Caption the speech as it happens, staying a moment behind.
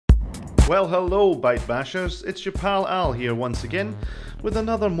Well, hello Byte Bashers, it's your pal Al here once again with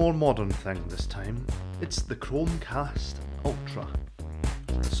another more modern thing this time. It's the Chromecast Ultra.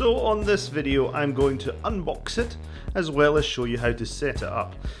 So on this video I'm going to unbox it as well as show you how to set it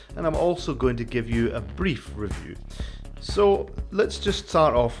up, and I'm also going to give you a brief review. So let's just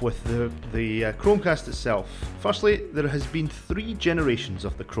start off with the Chromecast itself. Firstly, there has been 3 generations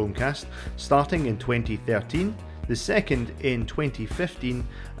of the Chromecast, starting in 2013, the second in 2015,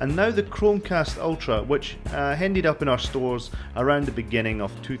 and now the Chromecast Ultra, which ended up in our stores around the beginning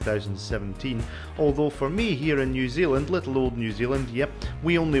of 2017. Although for me here in New Zealand, little old New Zealand, yep,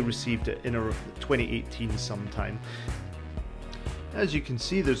 we only received it in 2018 sometime. As you can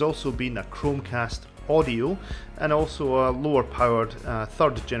see, there's also been a Chromecast Audio and also a lower powered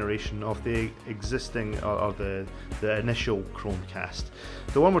third generation of the existing or the initial Chromecast.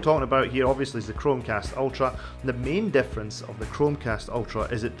 The one we're talking about here obviously is the Chromecast Ultra. The main difference of the Chromecast Ultra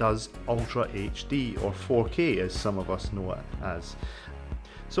is it does Ultra HD, or 4K as some of us know it as.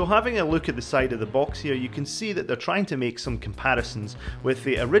 So having a look at the side of the box here, you can see that they're trying to make some comparisons with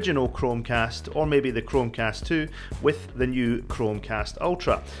the original Chromecast, or maybe the Chromecast 2, with the new Chromecast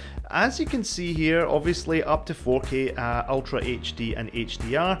Ultra. As you can see here, obviously up to 4K, Ultra HD and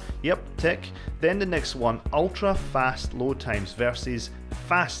HDR, yep, tick. Then the next one, ultra fast load times versus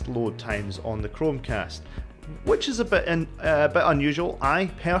fast load times on the Chromecast, which is a bit unusual. I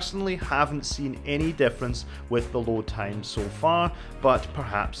personally haven't seen any difference with the load time so far, but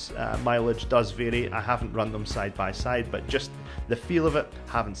perhaps mileage does vary. I haven't run them side by side, but just the feel of it,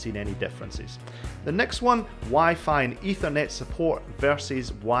 haven't seen any differences. The next one, Wi-Fi and Ethernet support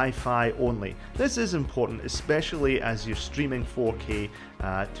versus Wi-Fi only. This is important, especially as you're streaming 4K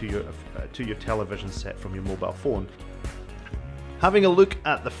to your television set from your mobile phone. Having a look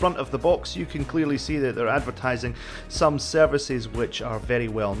at the front of the box, you can clearly see that they're advertising some services which are very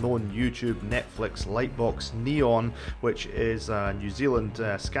well known: YouTube, Netflix, Lightbox, Neon, which is a New Zealand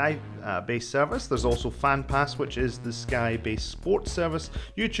Sky-based service. There's also FanPass, which is the Sky-based sports service,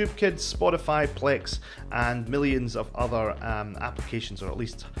 YouTube Kids, Spotify, Plex, and millions of other applications, or at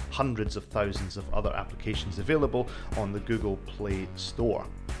least hundreds of thousands of other applications available on the Google Play Store.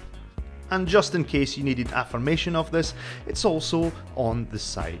 And just in case you needed affirmation of this, it's also on the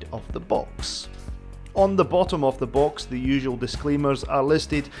side of the box. On the bottom of the box, the usual disclaimers are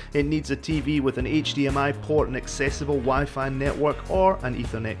listed. It needs a TV with an HDMI port, an accessible Wi-Fi network or an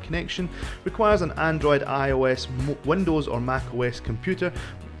Ethernet connection, requires an Android, iOS, Windows or Mac OS computer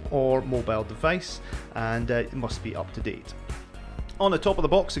or mobile device, and it must be up to date. On the top of the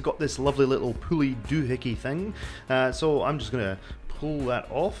box, you've got this lovely little pulley doohickey thing, so I'm just going to pull that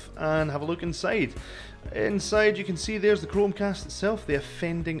off and have a look inside. Inside you can see there's the Chromecast itself, the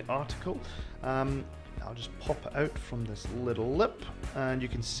offending article. I'll just pop it out from this little lip, and you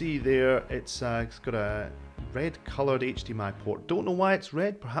can see there it's got a red coloured HDMI port. Don't know why it's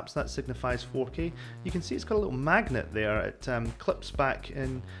red, perhaps that signifies 4K. You can see it's got a little magnet there. It clips back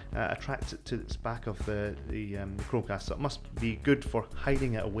and attracts it to its back of the Chromecast, so it must be good for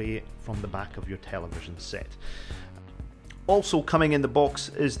hiding it away from the back of your television set. Also coming in the box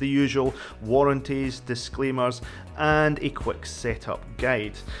is the usual warranties, disclaimers, and a quick setup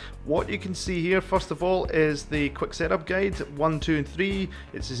guide. What you can see here first of all is the quick setup guide, 1, 2 and 3.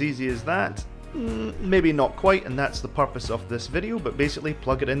 It's as easy as that. Maybe not quite, and that's the purpose of this video, but basically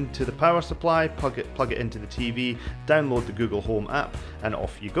plug it into the power supply, plug it into the TV, download the Google Home app, and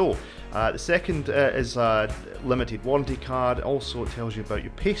off you go. The second is a limited warranty card. Also, it tells you about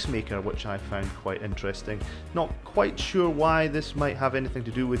your pacemaker, which I found quite interesting. Not quite sure why this might have anything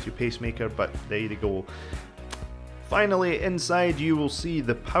to do with your pacemaker, but there you go. Finally, inside you will see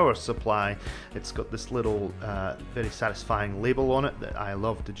the power supply. It's got this little very satisfying label on it that I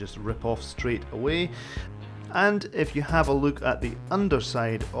love to just rip off straight away. And if you have a look at the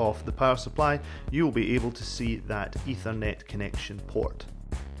underside of the power supply, you'll be able to see that Ethernet connection port.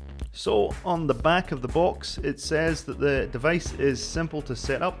 So on the back of the box it says that the device is simple to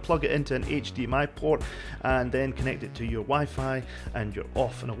set up. Plug it into an HDMI port and then connect it to your Wi-Fi and you're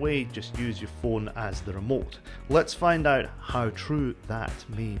off and away. Just use your phone as the remote. Let's find out how true that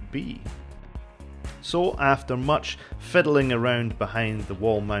may be. So after much fiddling around behind the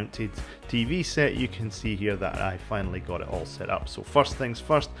wall mounted TV set, you can see here that I finally got it all set up. So first things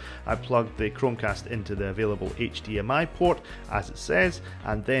first, I plugged the Chromecast into the available HDMI port as it says,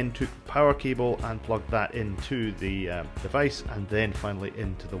 and then took the power cable and plugged that into the device, and then finally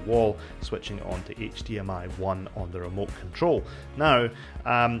into the wall, switching on to HDMI 1 on the remote control. Now,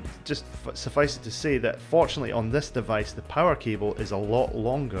 just suffice it to say that fortunately on this device the power cable is a lot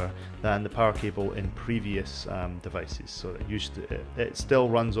longer than the power cable in previous devices. So it still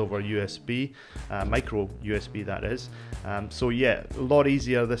runs over USB, micro USB that is. So yeah, a lot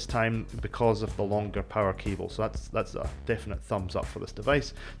easier this time because of the longer power cable. So that's a definite thumbs up for this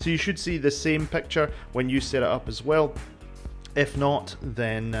device. So you should see the same picture when you set it up as well. If not,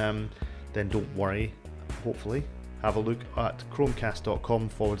 then don't worry. Hopefully, have a look at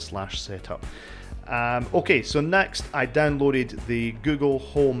chromecast.com/setup. Okay, so next I downloaded the Google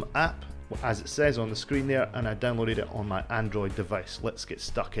Home app, as it says on the screen there, and I downloaded it on my Android device. Let's get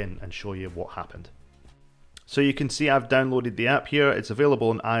stuck in and show you what happened. So you can see I've downloaded the app here. It's available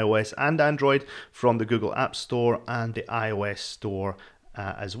on iOS and Android from the Google App Store and the iOS Store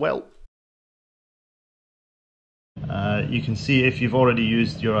as well. You can see if you've already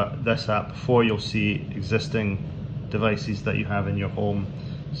used this app before, you'll see existing devices that you have in your home.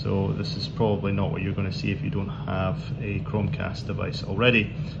 So this is probably not what you're going to see if you don't have a Chromecast device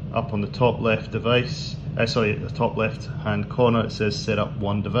already. Up on the top left device, the top left hand corner, it says set up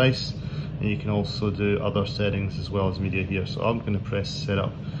one device, and you can also do other settings as well as media here. So I'm going to press set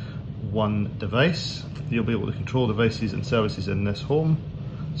up one device. You'll be able to control devices and services in this home,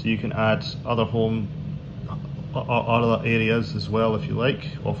 so you can add other home other areas as well if you like,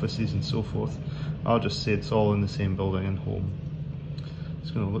 offices and so forth. I'll just say it's all in the same building and home.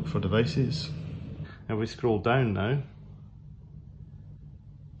 Just going to look for devices. If we scroll down now,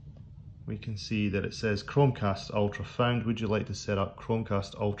 we can see that it says Chromecast Ultra found. Would you like to set up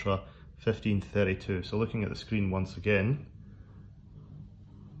Chromecast Ultra 1532? So looking at the screen once again,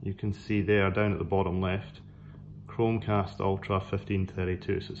 you can see there down at the bottom left, Chromecast Ultra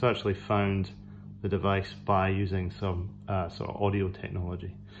 1532. So it's actually found the device by using some sort of audio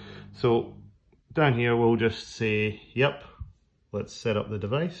technology. So down here we'll just say, yep, let's set up the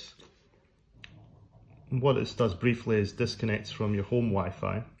device. And what this does briefly is disconnects from your home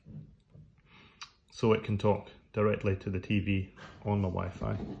Wi-Fi so it can talk directly to the TV on the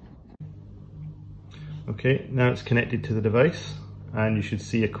Wi-Fi. Okay, now it's connected to the device and you should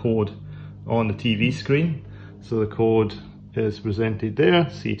see a code on the TV screen. So the code is presented there,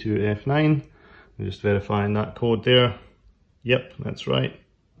 C2F9. I'm just verifying that code there. Yep, that's right.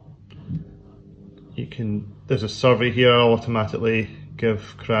 There's a survey here, I'll automatically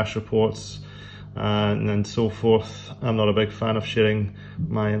give crash reports and so forth. I'm not a big fan of sharing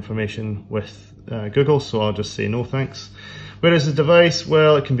my information with Google, so I'll just say no thanks. Where is the device?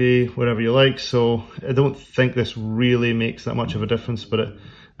 Well, it can be wherever you like, so I don't think this really makes that much of a difference, but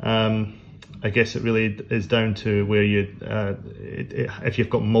I guess it really is down to where if you've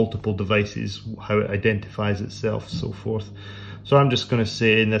got multiple devices, how it identifies itself, so forth. So I'm just going to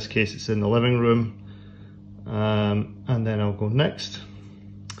say in this case it's in the living room, and then I'll go next.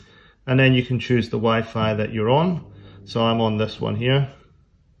 And then you can choose the Wi-Fi that you're on. So I'm on this one here.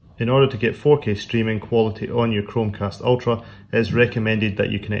 In order to get 4K streaming quality on your Chromecast Ultra, it is recommended that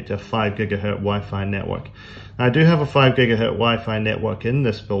you connect to a 5 GHz Wi-Fi network. Now, I do have a 5 GHz Wi-Fi network in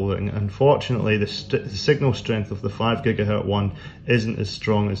this building. Unfortunately, the signal strength of the 5 GHz one isn't as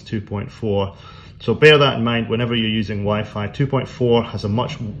strong as 2.4. So bear that in mind whenever you're using Wi-Fi. 2.4 has a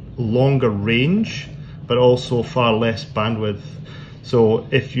much longer range, but also far less bandwidth. So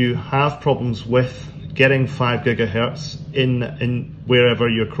if you have problems with getting 5 GHz in wherever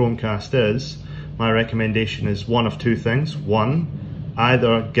your Chromecast is, my recommendation is one of two things. One,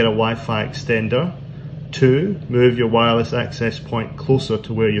 either get a Wi-Fi extender. Two, move your wireless access point closer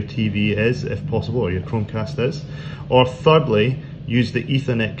to where your TV is, if possible, or your Chromecast is. Or thirdly, use the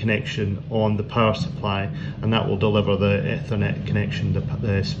Ethernet connection on the power supply, and that will deliver the Ethernet connection,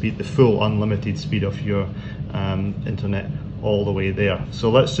 the speed, the full unlimited speed of your internet all the way there.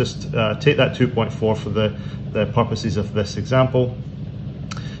 So let's just take that 2.4 for the purposes of this example.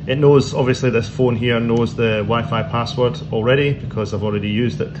 It knows, obviously this phone here knows the Wi-Fi password already because I've already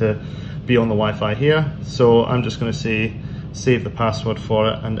used it to be on the Wi-Fi here. So I'm just going to say save the password for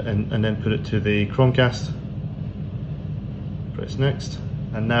it and then put it to the Chromecast. Press next.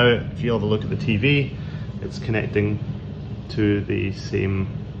 And now if you have a look at the TV, it's connecting to the same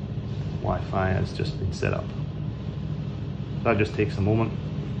Wi-Fi as just been set up. That just takes a moment.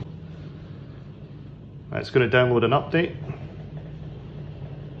 It's going to download an update.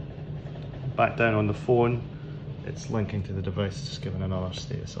 Back down on the phone, it's linking to the device, just giving another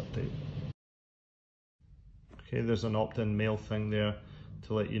status update. Okay, there's an opt-in mail thing there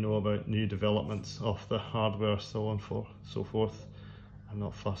to let you know about new developments of the hardware, so on so forth. I'm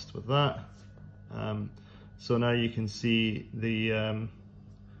not fussed with that. So now you can see the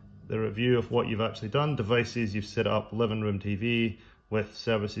review of what you've actually done. Devices, you've set up living room TV with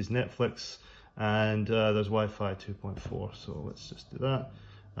services Netflix, and there's Wi-Fi 2.4, so let's just do that.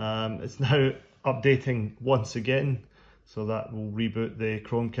 It's now updating once again, so that will reboot the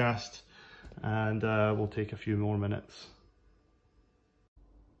Chromecast, and we'll take a few more minutes.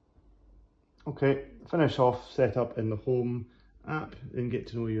 Okay, finish off setup in the home app and get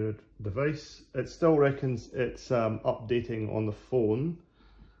to know your device. It still reckons it's updating on the phone,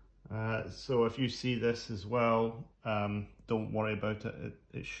 so if you see this as well, don't worry about it.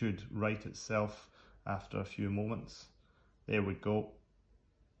 It should right itself after a few moments. There we go.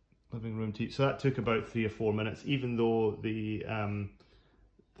 Living room TV. So that took about 3 or 4 minutes, even though the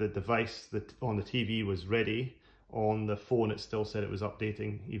device that on the TV was ready. On the phone it still said it was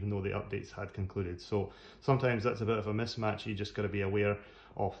updating, even though the updates had concluded. So sometimes that's a bit of a mismatch. You just got to be aware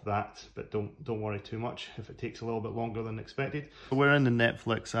of that, but don't worry too much if it takes a little bit longer than expected. So we're in the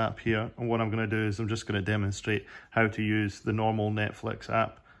Netflix app here, and what I'm going to do is I'm just going to demonstrate how to use the normal Netflix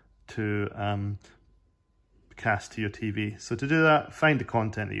app to cast to your TV. So to do that, find the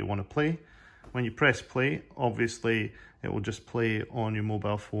content that you want to play. When you press play, obviously it will just play on your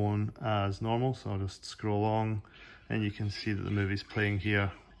mobile phone as normal. So I'll just scroll along and you can see that the movie's playing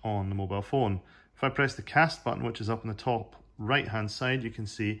here on the mobile phone. If I press the cast button, which is up in the top right hand side, you can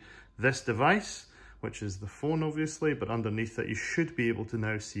see this device, which is the phone obviously, but underneath it you should be able to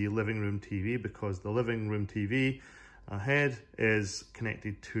now see living room TV, because the living room TV ahead is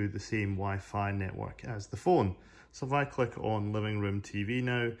connected to the same Wi-Fi network as the phone. So if I click on living room TV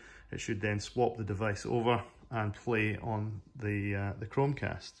now, it should then swap the device over and play on the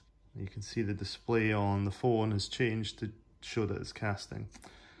Chromecast. You can see the display on the phone has changed to show that it's casting.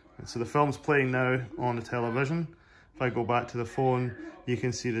 And so the film's playing now on the television. If I go back to the phone, you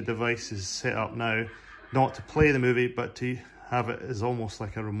can see the device is set up now, not to play the movie, but to have it as almost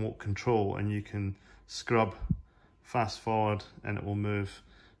like a remote control, and you can scrub, fast forward, and it will move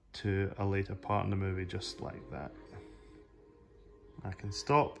to a later part in the movie just like that. I can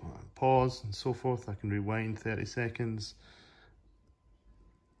stop, pause, and so forth. I can rewind 30 seconds.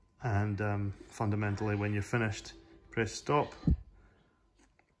 And fundamentally, when you're finished, press stop.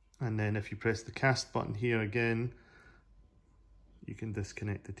 And then if you press the cast button here again, you can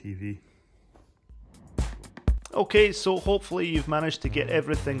disconnect the TV. Okay, so hopefully you've managed to get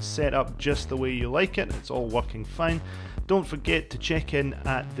everything set up just the way you like it. It's all working fine. Don't forget to check in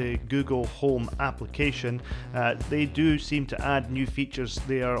at the Google Home application. They do seem to add new features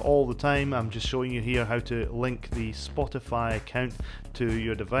there all the time. I'm just showing you here how to link the Spotify account to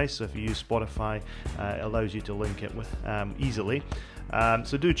your device. So if you use Spotify, it allows you to link it with easily.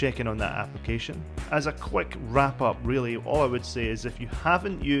 So do check in on that application. As a quick wrap up, really, all I would say is if you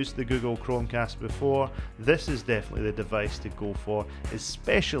haven't used the Google Chromecast before, this is definitely the device to go for,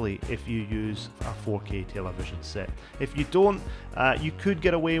 especially if you use a 4K television set. If you don't, you could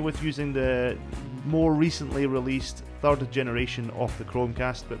get away with using the more recently released 3rd generation of the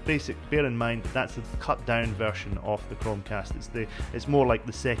Chromecast, but bear in mind that's the cut down version of the Chromecast. It's more like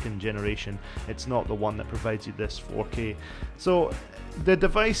the 2nd generation. It's not the one that provides you this 4K. So the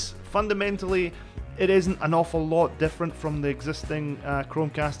device, fundamentally, it isn't an awful lot different from the existing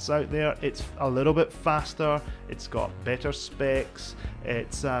Chromecasts out there. It's a little bit faster, it's got better specs,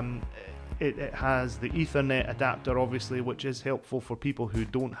 it has the Ethernet adapter, obviously, which is helpful for people who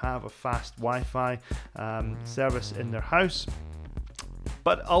don't have a fast Wi-Fi service in their house.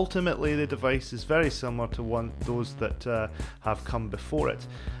 But ultimately, the device is very similar to those that have come before it.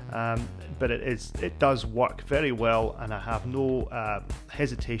 But it does work very well, and I have no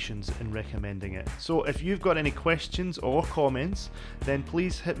hesitations in recommending it. So if you've got any questions or comments, then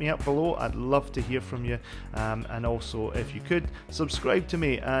please hit me up below. I'd love to hear from you. And also, if you could, subscribe to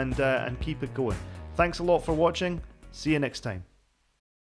me and keep it going. Thanks a lot for watching. See you next time.